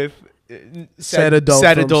up with said adult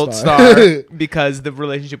film star because the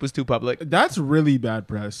relationship was too public. That's really bad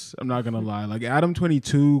press. I'm not gonna lie. Like Adam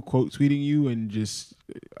 22 quote tweeting you and just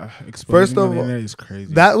First exposing of the all, internet is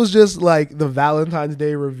crazy. that was just like the Valentine's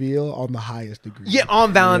Day reveal on the highest degree. Yeah,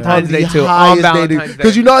 on Valentine's On the Day too. On highest Valentine's Day.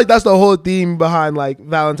 because you know, like that's the whole theme behind like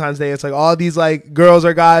Valentine's Day. It's like all these like girls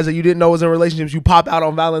or guys that you didn't know was in relationships. You pop out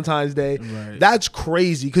on Valentine's Day. Right. That's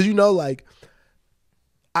crazy because you know, like,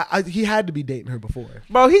 he had to be dating her before.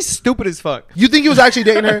 Bro, he's stupid as fuck. You think he was actually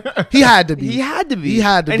dating her? He had to be. He had to be. He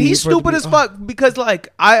had to and be. he's stupid as fuck because, like,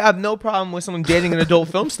 I have no problem with someone dating an adult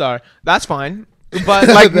film star. That's fine. But,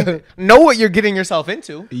 like, know what you're getting yourself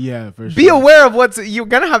into. Yeah, for sure. Be aware of you're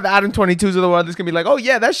going to have the Adam 22s of the world that's going to be like, oh,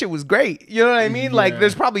 yeah, that shit was great. You know what I mean? Yeah. Like,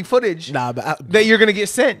 there's probably footage but that you're going to get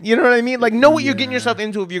sent. You know what I mean? Like, know what you're getting yourself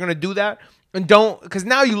into if you're going to do that. And don't, because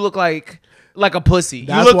now you look like a pussy.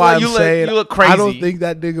 That's you look why like, I'm saying you look crazy. I don't think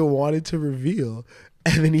that nigga wanted to reveal,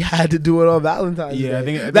 and then he had to do it on Valentine's Day. I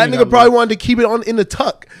think that nigga probably wanted to keep it in the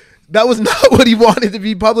tuck. That was not what he wanted to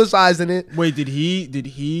be publicizing it. Wait, did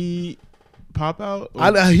he pop out?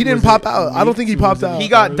 He didn't pop out. I don't think he popped out. He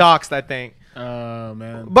got doxxed, I think. Oh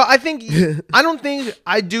man. But I think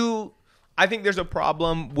I think there's a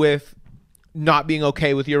problem with not being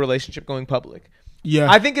okay with your relationship going public.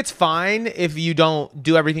 Yeah. I think it's fine if you don't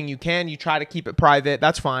do everything you can. You try to keep it private.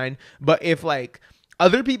 That's fine. But if like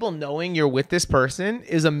other people knowing you're with this person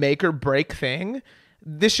is a make or break thing,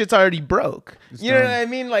 this shit's already broke. You know what I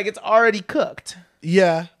mean? Like it's already cooked.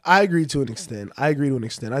 Yeah, I agree to an extent. I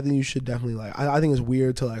think you should definitely like. I think it's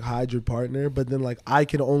weird to like hide your partner, but then like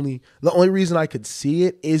the only reason I could see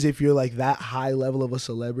it is if you're like that high level of a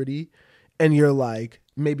celebrity, and you're like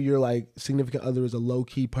maybe your like significant other is a low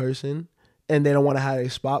key person, and they don't want to have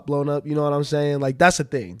a spot blown up. You know what I'm saying? Like that's a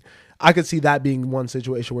thing. I could see that being one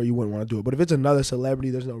situation where you wouldn't want to do it. But if it's another celebrity,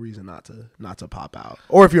 there's no reason not to pop out.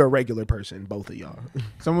 Or if you're a regular person, both of y'all.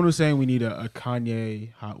 Someone was saying we need a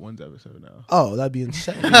Kanye Hot Ones episode now. Oh, that'd be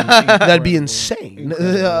insane. That'd be insane.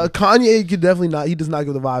 Kanye could definitely not. He does not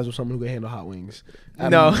give the vibes of someone who can handle hot wings.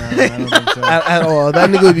 No, I don't think so. at all. That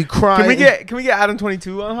nigga would be crying. Can we get Adam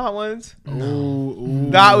 22 on Hot Ones? Ooh,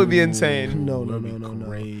 That would be insane. No.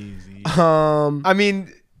 Crazy. I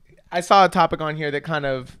mean, I saw a topic on here that kind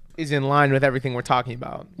of is in line with everything we're talking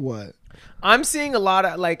about. What? I'm seeing a lot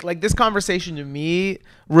of like this conversation to me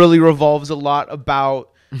really revolves a lot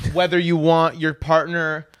about whether you want your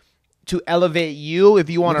partner to elevate you, if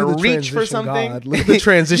you want to reach for something. God. Look at the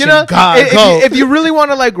transition. You know, God, if you really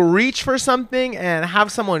want to like reach for something and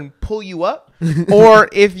have someone pull you up, or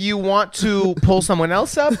if you want to pull someone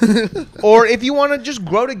else up, or if you want to just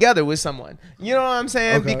grow together with someone. You know what I'm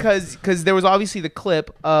saying? Okay. Because there was obviously the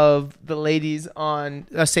clip of the ladies on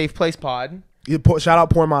a Safe Place pod. Shout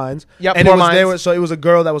out Poor Minds. Yep, and Poor it was Minds. So it was a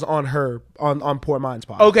girl that was on her on Poor Minds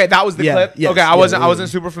pod. Okay, that was the Yeah, clip. yes, Okay, I wasn't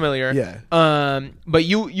super familiar. Yeah. But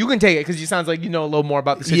you can take it because you sounds like you know a little more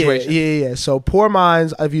about the situation. Yeah. So Poor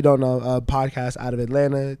Minds, if you don't know, a podcast out of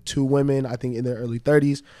Atlanta, 2 women, I think in their early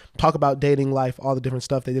 30s, talk about dating life, all the different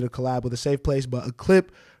stuff. They did a collab with A Safe Place, but a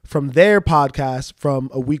clip from their podcast from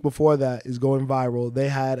a week before that is going viral. They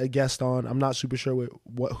had a guest on. I'm not super sure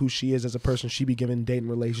who she is as a person. She be giving dating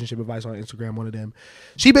relationship advice on Instagram, one of them.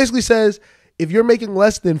 She basically says, if you're making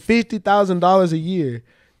less than $50,000 a year,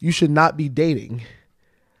 you should not be dating.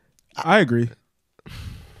 I agree.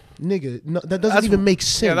 Nigga, no, that doesn't even make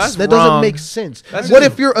sense. Yeah, that's that wrong. doesn't make sense. What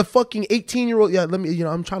if you're a fucking 18-year-old? Yeah,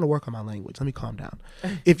 I'm trying to work on my language. Let me calm down.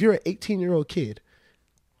 If you're an 18-year-old kid,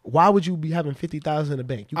 why would you be having $50,000 in the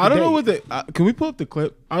bank? I don't know what can we pull up the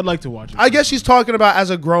clip? I'd like to watch it. I guess she's talking about as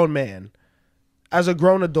a grown man. As a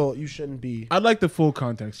grown adult, you shouldn't be. I'd like the full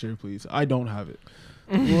context here, please. I don't have it.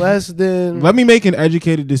 Less than Let me make an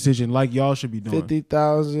educated decision like y'all should be doing.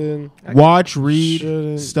 50,000. Watch, read,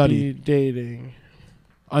 Shouldn't study. be dating.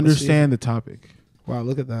 Understand the topic. Wow,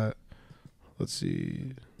 look at that. Let's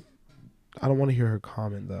see. I don't want to hear her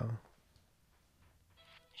comment though.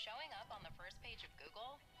 Showing up on the first page of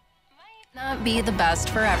Google might not be the best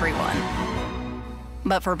for everyone.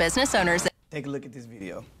 But for business owners, Take a look at this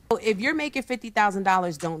video. If you're making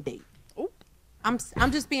 $50,000, don't date. I'm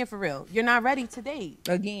just being for real. You're not ready to date.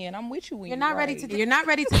 Again, I'm with you. When You're not ready to date. You're not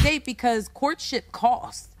ready to date because courtship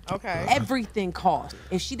costs. Okay. Everything costs.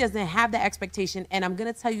 If she doesn't have the expectation, and I'm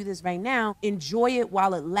gonna tell you this right now, enjoy it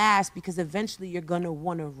while it lasts because eventually you're gonna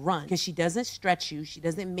want to run. Because she doesn't stretch you. She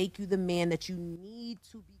doesn't make you the man that you need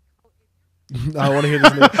to be. I don't want to hear this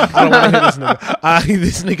nigga. I don't want to hear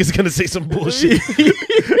this nigga. This nigga's gonna say some bullshit. He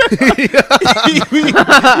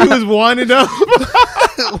was winding up.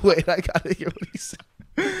 Wait, I gotta hear what he said.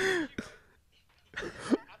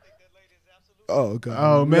 Oh god.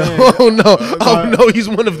 Oh man. No, he's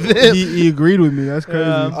one of them. He agreed with me. That's crazy.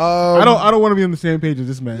 I don't want to be on the same page as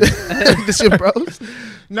this man. This your bros?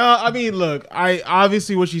 No, I mean, look, I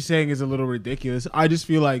obviously what she's saying is a little ridiculous. I just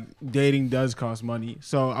feel like dating does cost money.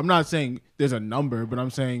 So I'm not saying there's a number, but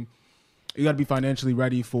I'm saying you got to be financially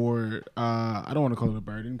ready for. I don't want to call it a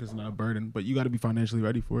burden because it's not a burden, but you got to be financially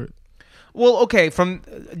ready for it. Well, okay, from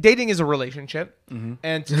dating is a relationship,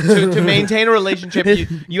 and to maintain a relationship,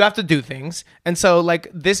 you have to do things. And so, like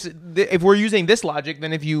if we're using this logic,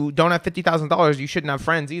 then if you don't have $50,000, you shouldn't have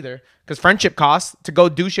friends either, because friendship costs to go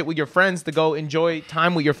do shit with your friends, to go enjoy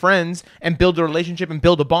time with your friends, and build a relationship and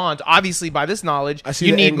build a bond. Obviously, by this knowledge,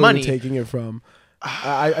 you need money. Taking it from.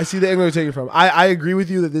 I see the angle you're taking it from. I agree with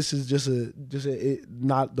you that this is just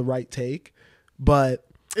not the right take, but.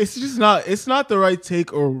 It's just not. It's not the right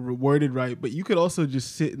take or worded right. But you could also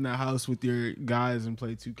just sit in the house with your guys and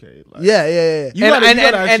play 2K. Like, yeah.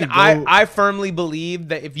 I firmly believe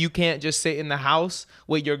that if you can't just sit in the house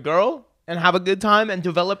with your girl and have a good time and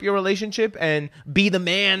develop your relationship and be the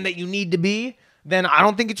man that you need to be, then I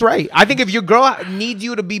don't think it's right. I think if your girl needs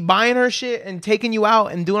you to be buying her shit and taking you out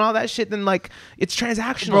and doing all that shit, then like it's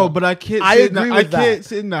transactional. Bro, but I can't. I can't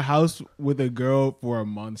sit in the house with a girl for a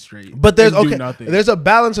month straight. But there's a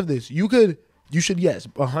balance of this. You should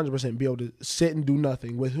 100% be able to sit and do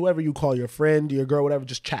nothing with whoever you call your friend, your girl, whatever.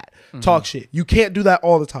 Just chat, talk shit. You can't do that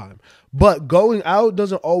all the time. But going out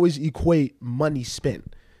doesn't always equate money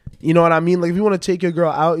spent. You know what I mean? Like if you want to take your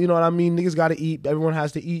girl out, you know what I mean? Niggas got to eat. Everyone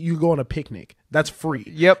has to eat. You go on a picnic. That's free.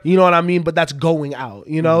 Yep. You know what I mean? But that's going out.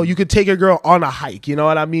 You know, you could take your girl on a hike. You know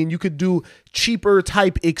what I mean? You could do cheaper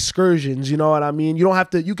type excursions. You know what I mean? You don't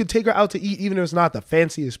have to. You could take her out to eat, even if it's not the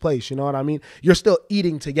fanciest place. You know what I mean? You're still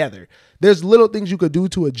eating together. There's little things you could do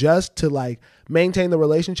to adjust to like maintain the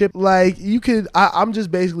relationship. Like you could. I'm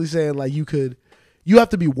just basically saying like you could. You have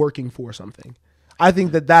to be working for something. I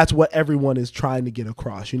think that that's what everyone is trying to get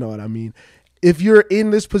across. You know what I mean? If you're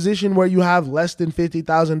in this position where you have less than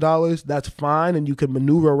 $50,000, that's fine, and you can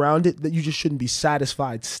maneuver around it. That you just shouldn't be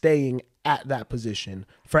satisfied staying at that position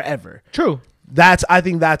forever. True. I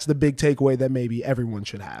think that's the big takeaway that maybe everyone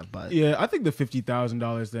should have. But yeah, I think the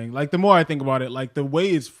 $50,000 thing, like the more I think about it, like the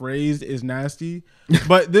way it's phrased is nasty.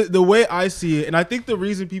 But the way I see it, and I think the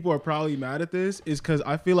reason people are probably mad at this is because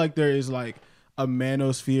I feel like there is like a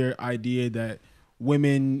manosphere idea that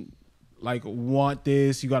women like want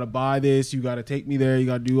this, you gotta buy this, you gotta take me there, you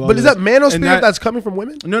gotta do all But this. is that manosphere that's coming from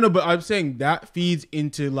women? No, but I'm saying that feeds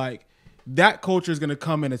into like that culture is gonna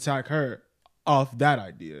come and attack her off that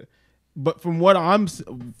idea. But from where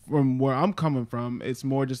I'm coming from, it's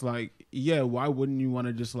more just like, yeah, why wouldn't you want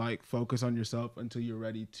to just like focus on yourself until you're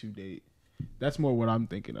ready to date? That's more what I'm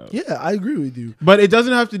thinking of. Yeah, I agree with you. But it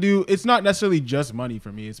doesn't have to do, it's not necessarily just money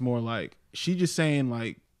for me. It's more like she just saying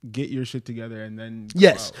like, get your shit together and then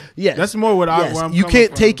yes that's more what where I'm you can't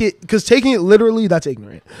from. take it because taking it literally, that's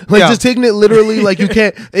ignorant. Like just taking it literally, like you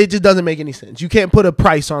can't, it just doesn't make any sense. You can't put a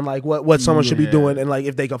price on like what someone should be doing and like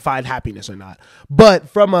if they can find happiness or not. But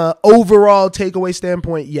from a overall takeaway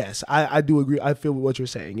standpoint, yes, I do agree. I feel what you're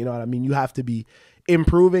saying. You know what I mean? You have to be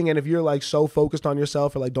improving, and if you're like so focused on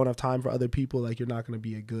yourself or like don't have time for other people, like you're not going to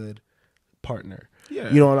be a good partner.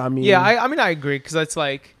 Yeah, you know what I mean? Yeah, I mean I agree, because it's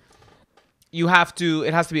like it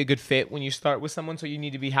has to be a good fit when you start with someone, so you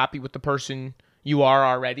need to be happy with the person you are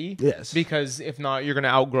already. Yes. Because if not, you're going to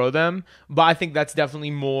outgrow them. But I think that's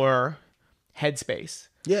definitely more headspace.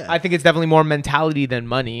 Yeah. I think it's definitely more mentality than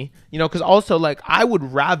money. You know, because also like I would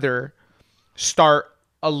rather start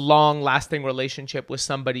a long-lasting relationship with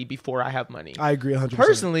somebody before I have money. I agree 100%.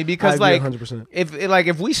 Personally, because I like agree 100%.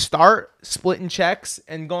 if we start splitting checks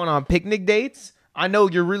and going on picnic dates, I know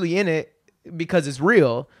you're really in it because it's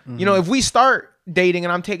real. You know, if we start dating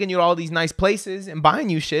and I'm taking you to all these nice places and buying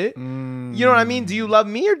you shit, you know what I mean? Do you love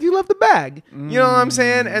me or do you love the bag? You know what I'm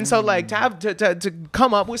saying? And so like to have to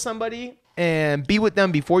come up with somebody and be with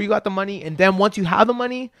them before you got the money, and then once you have the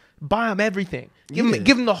money, buy them everything.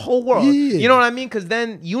 Give them the whole world. Yeah. You know what I mean? Because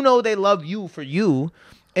then you know they love you for you,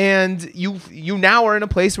 and you now are in a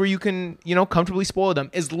place where you can, you know, comfortably spoil them,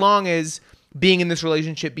 as long as being in this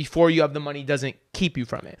relationship before you have the money doesn't keep you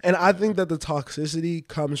from it. And I think that the toxicity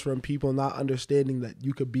comes from people not understanding that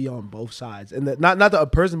you could be on both sides, and that not that a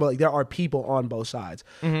person, but like there are people on both sides.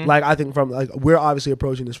 Like I think from like we're obviously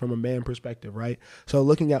approaching this from a man perspective, right? So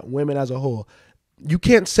looking at women as a whole, you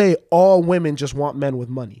can't say all women just want men with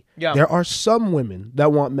money. Yeah. There are some women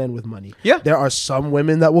that want men with money. Yeah. There are some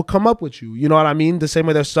women that will come up with you. You know what I mean? The same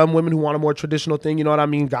way there's some women who want a more traditional thing. You know what I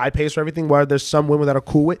mean? Guy pays for everything. Where there's some women that are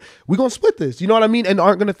cool with, we're going to split this. You know what I mean? And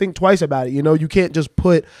aren't going to think twice about it. You know, you can't just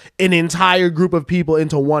put an entire group of people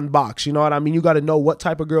into one box. You know what I mean? You got to know what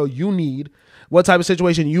type of girl you need, what type of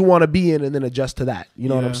situation you want to be in, and then adjust to that. You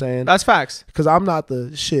know what I'm saying? That's facts. Because I'm not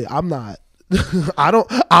the shit. I'm not.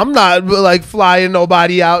 I'm not like flying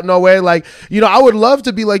nobody out nowhere. Like, you know, I would love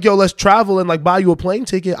to be like, yo, let's travel and like buy you a plane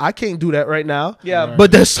ticket. I can't do that right now. Yeah. Right.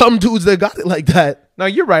 But there's some dudes that got it like that. No,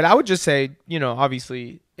 you're right. I would just say, you know,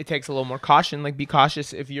 obviously it takes a little more caution. Like, be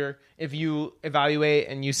cautious if you evaluate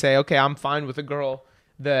and you say, okay, I'm fine with a girl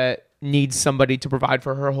that needs somebody to provide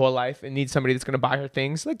for her whole life and needs somebody that's going to buy her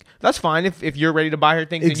things. Like, that's fine. If you're ready to buy her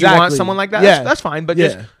things and you want someone like that, that's fine. But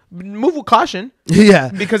just move with caution. Yeah.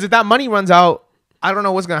 Because if that money runs out, I don't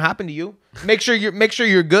know what's going to happen to you. Make sure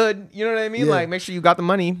you're good. You know what I mean? Yeah. Like, make sure you got the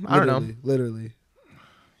money. I don't know. Literally.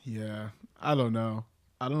 Yeah, I don't know.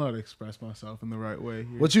 I don't know how to express myself in the right way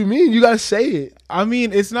here. What you mean? You gotta say it. I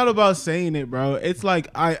mean, it's not about saying it, bro. It's like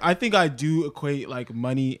I think I do equate like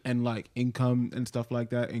money and like income and stuff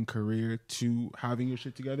like that in career to having your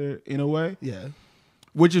shit together in a way. Yeah.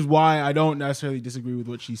 Which is why I don't necessarily disagree with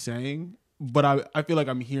what she's saying. But I feel like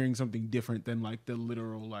I'm hearing something different than like the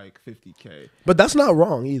literal like 50K. But that's not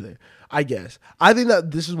wrong either, I guess. I think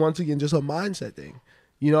that this is once again just a mindset thing.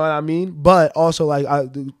 You know what I mean? But also, like,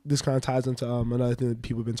 this kind of ties into another thing that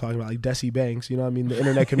people have been talking about, like Desi Banks. You know what I mean? The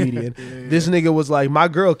internet comedian. This nigga was like, my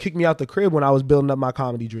girl kicked me out the crib when I was building up my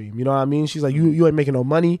comedy dream. You know what I mean? She's like, you ain't making no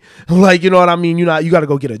money. Like, you know what I mean? You got to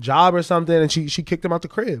go get a job or something. And she kicked him out the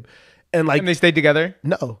crib. And like, And they stayed together?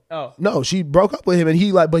 no. Oh. No, she broke up with him, and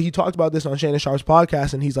he talked about this on Shannon Sharp's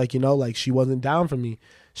podcast, and he's like, you know, like, she wasn't down for me.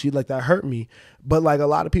 She like, that hurt me. But like, a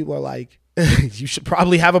lot of people are like, you should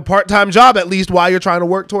probably have a part-time job at least while you're trying to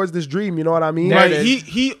work towards this dream. You know what I mean? Right.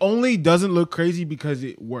 He only doesn't look crazy because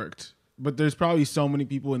it worked. But there's probably so many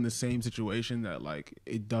people in the same situation that like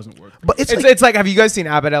it doesn't work. But it's like, have you guys seen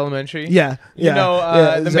Abbott Elementary? Yeah. You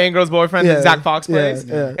know, the main girl's boyfriend that Zach Fox plays?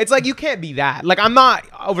 Yeah. It's like, you can't be that. Like, I'm not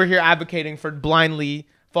over here advocating for blindly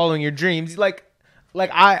following your dreams. Like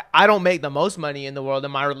I don't make the most money in the world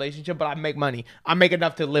in my relationship, but I make money. I make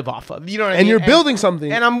enough to live off of. You know what I mean? And you're building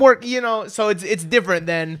something. And I'm working, you know, so it's different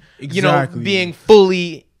than, you know, Exactly. being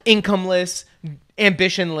fully incomeless,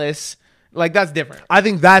 ambitionless. Like, that's different. I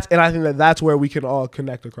think that's where we can all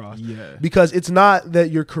connect across. Yeah. Because it's not that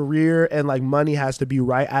your career and like money has to be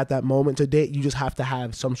right at that moment to date. You just have to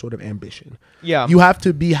have some sort of ambition. Yeah. You have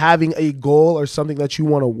to be having a goal or something that you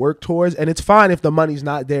want to work towards. And it's fine if the money's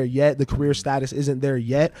not there yet, the career status isn't there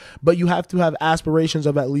yet, but you have to have aspirations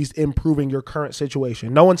of at least improving your current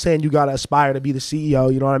situation. No one's saying you got to aspire to be the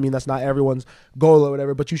CEO. You know what I mean? That's not everyone's goal or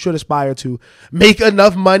whatever, but you should aspire to make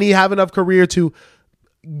enough money, have enough career to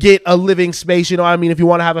get a living space. You know what I mean? If you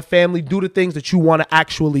want to have a family, do the things that you want to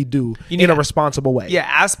actually do in a responsible way. Yeah,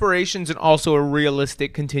 aspirations and also a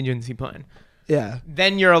realistic contingency plan. Yeah.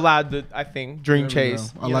 Then you're allowed to, I think, dream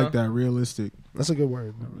chase. I like that. Realistic. That's a good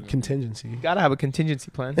word. Contingency. Gotta have a contingency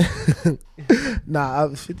plan. Nah,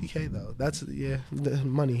 50K though. That's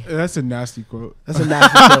money. That's a nasty quote. That's a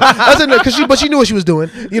nasty quote. But she knew what she was doing.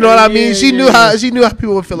 You know what I mean? She knew how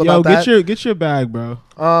people would feel about that. Get your bag, bro.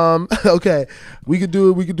 Okay. We could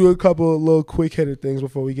do a couple of little quick hitter things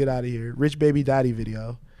before we get out of here. Rich Baby Daddy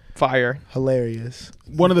video. Fire. Hilarious.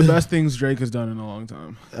 One of the best things Drake has done in a long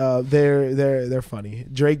time. They're funny.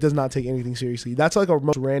 Drake does not take anything seriously. That's like a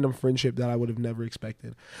most random friendship that I would have never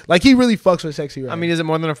expected. Like, he really fucks with Sexy Red. I mean, is it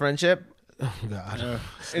more than a friendship? Oh God.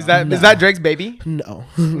 Is that Drake's baby? No.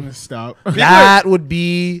 Stop. That would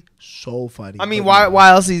be so funny. I mean,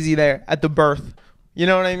 why else is he there at the birth? You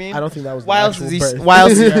know what I mean? I don't think that was. Why the else is he? actual birth. Why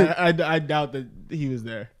else? Yeah, I doubt that he was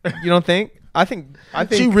there. You don't think? I think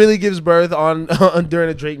She really gives birth on during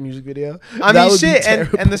a Drake music video. I That mean, would be shit,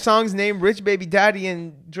 terrible. and the song's named "Rich Baby Daddy,"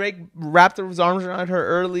 and Drake wrapped his arms around her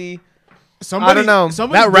early. I don't know.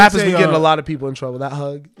 That rap has been getting a lot of people in trouble. That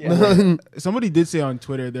hug. Yeah. Somebody did say on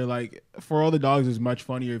Twitter, they're like, "For All the Dogs" is much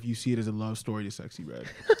funnier if you see it as a love story to Sexy Red.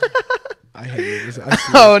 I hate it. I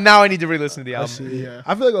see Oh, now I need to re-listen to the it. I album. see it. Yeah.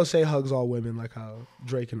 I feel like I'll say hugs all women, like how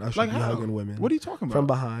Drake and Usher Like be how? hugging women. What are you talking about? From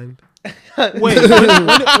behind. Wait,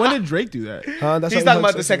 when did Drake do that? That's He's how he talking hugs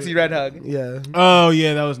about the sexy red hug. Yeah. Oh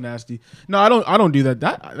yeah, that was nasty. No, I don't do that.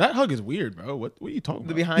 That hug is weird, bro. What are you talking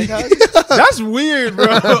The about? behind hug. That's weird, bro.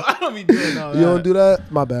 I don't be doing all that. You don't do that?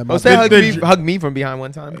 My bad. My Jose bad. hugged me from behind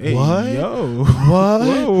one time. Hey, What? Yo. What?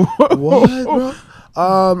 Whoa. What, bro?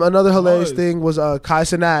 Another hilarious Pause. thing was Kai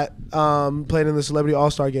Cenat playing in the Celebrity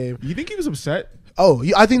All-Star game. You think he was upset? Oh,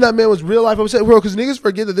 I think that man was real life upset, bro, because niggas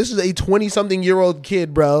forget that this is a 20-something-year-old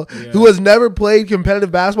kid, bro, who has never played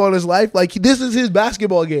competitive basketball in his life. Like, this is his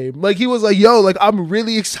basketball game. Like, he was like, yo, like, I'm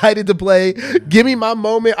really excited to play. Give me my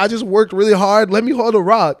moment. I just worked really hard. Let me hold a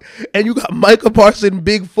rock. And you got Micah Parsons,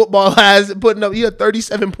 big football ass, putting up, he had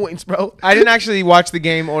 37 points, bro. I didn't actually watch the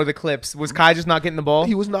game or the clips. Was Kai just not getting the ball?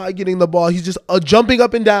 He was not getting the ball. He's just jumping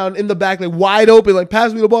up and down in the back, like, wide open, like,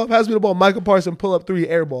 pass me the ball, pass me the ball. Micah Parsons, pull up 3,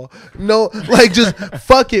 air ball. No, like, just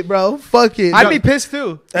fuck it, bro. Fuck it. I'd be pissed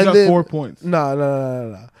too. He got 4 points.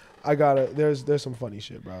 No. I got it. There's some funny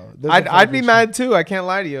shit, bro. I'd be mad too. I can't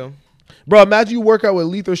lie to you. Bro, imagine you work out with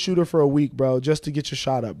Lethal Shooter for a week, bro, just to get your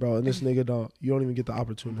shot up, bro. And this nigga you don't even get the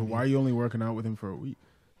opportunity. But why are you only working out with him for a week?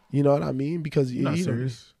 You know what I mean? Because You're not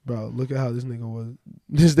serious. Bro, look at how this nigga was.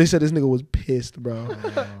 They said this nigga was pissed, bro.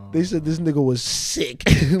 They said this nigga was sick.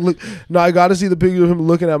 Look, no, I gotta see the picture of him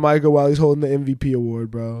looking at Micah while he's holding the MVP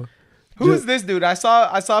award, bro. Who is this dude? I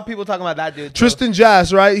saw people talking about that dude. Tristan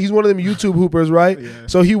Jass, right? He's one of them YouTube hoopers, right? Yeah.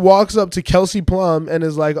 So he walks up to Kelsey Plum and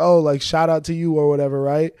is like, oh, like, shout out to you or whatever,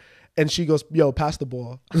 right? And she goes, yo, pass the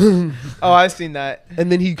ball. Oh, I've seen that.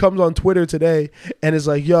 And then he comes on Twitter today and is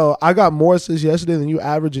like, yo, I got more assists yesterday than you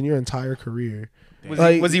average in your entire career.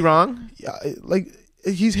 Was he wrong? Yeah, like,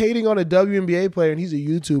 he's hating on a WNBA player and he's a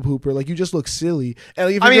YouTube hooper. Like, you just look silly.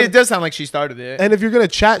 And like, it does sound like she started it. And if you're going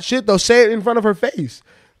to chat shit, though, say it in front of her face.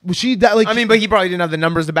 But he probably didn't have the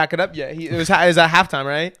numbers to back it up yet. It was at halftime,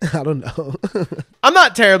 right? I don't know. I'm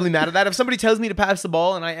not terribly mad at that. If somebody tells me to pass the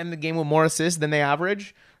ball and I end the game with more assists than they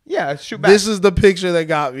average, yeah, shoot back. This is the picture that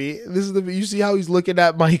got me. You see how he's looking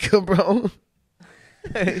at Micah, bro?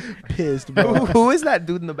 Pissed, bro. Who is that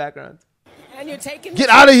dude in the background? And you're taking Get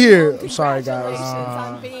out of here. I'm sorry, Congratulations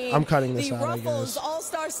guys. on being I'm cutting this the out, I Ruffles guess.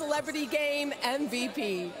 All-Star Celebrity Game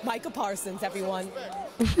MVP. Micah Parsons, everyone.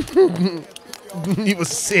 He was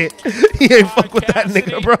sick. He ain't fuck with that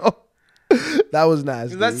nigga, bro. That was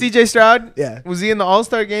nice. Is that CJ Stroud? Yeah. Was he in the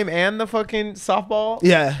All-Star game and the fucking softball?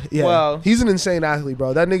 Yeah. Wow. He's an insane athlete,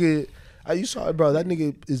 bro. That nigga, you saw it, bro. That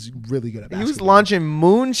nigga is really good at basketball. He was launching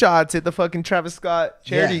moonshots at the fucking Travis Scott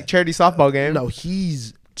charity softball game. No,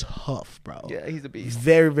 he's tough, bro. Yeah, he's a beast.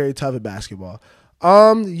 Very, very tough at basketball.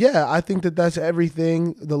 Yeah, I think that's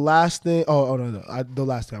everything. The last thing, the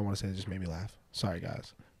last thing I want to say just made me laugh. Sorry,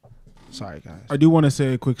 guys. I do want to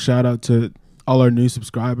say a quick shout out to all our new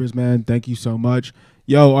subscribers, man. Thank you so much.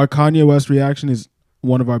 Yo, our Kanye West reaction is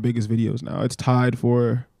one of our biggest videos now. It's tied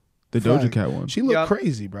for the Doja Cat one. She looked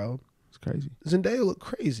crazy, bro. It's crazy. Zendaya looked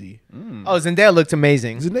crazy. Oh, Zendaya looked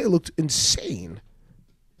amazing. Zendaya looked insane.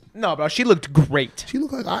 No, bro, she looked great. She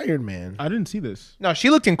looked like Iron Man. I didn't see this. No, she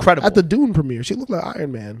looked incredible. At the Dune premiere, she looked like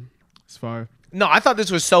Iron Man. It's fire. No, I thought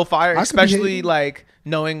this was so fire, I could be especially hating. like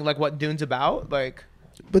knowing like what Dune's about. Like,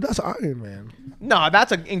 But that's Iron Man. no,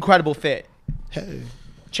 that's an incredible fit. Hey.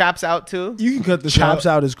 Chaps out too. You can cut this Chops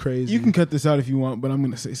out. out is crazy. You can cut this out if you want, but I'm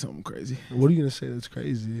going to say something crazy. What are you going to say that's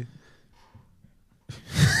crazy?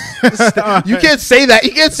 You can't say that.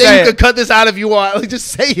 You can't say Say you it. can cut this out if you want. Like, just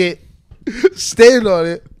say it. Stand on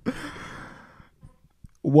it.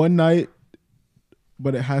 One night,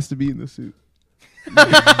 but it has to be in the suit.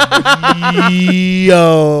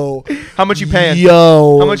 Yo. How much you paying?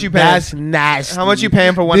 Yo. How much you paying? That's nasty. How much you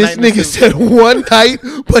paying for one This night? in the nigga suit? said one night,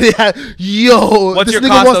 but it had, yo. What's this your nigga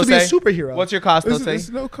cost, wants to be a Jose? superhero. What's your cost, This Jose?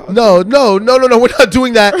 is no cost. No, we're not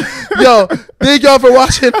doing that. Yo, thank y'all for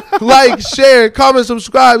watching. Like, share, comment,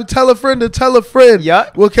 subscribe, tell a friend to tell a friend.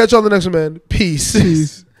 Yeah. We'll catch you on the next one, man.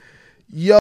 Peace. Yo.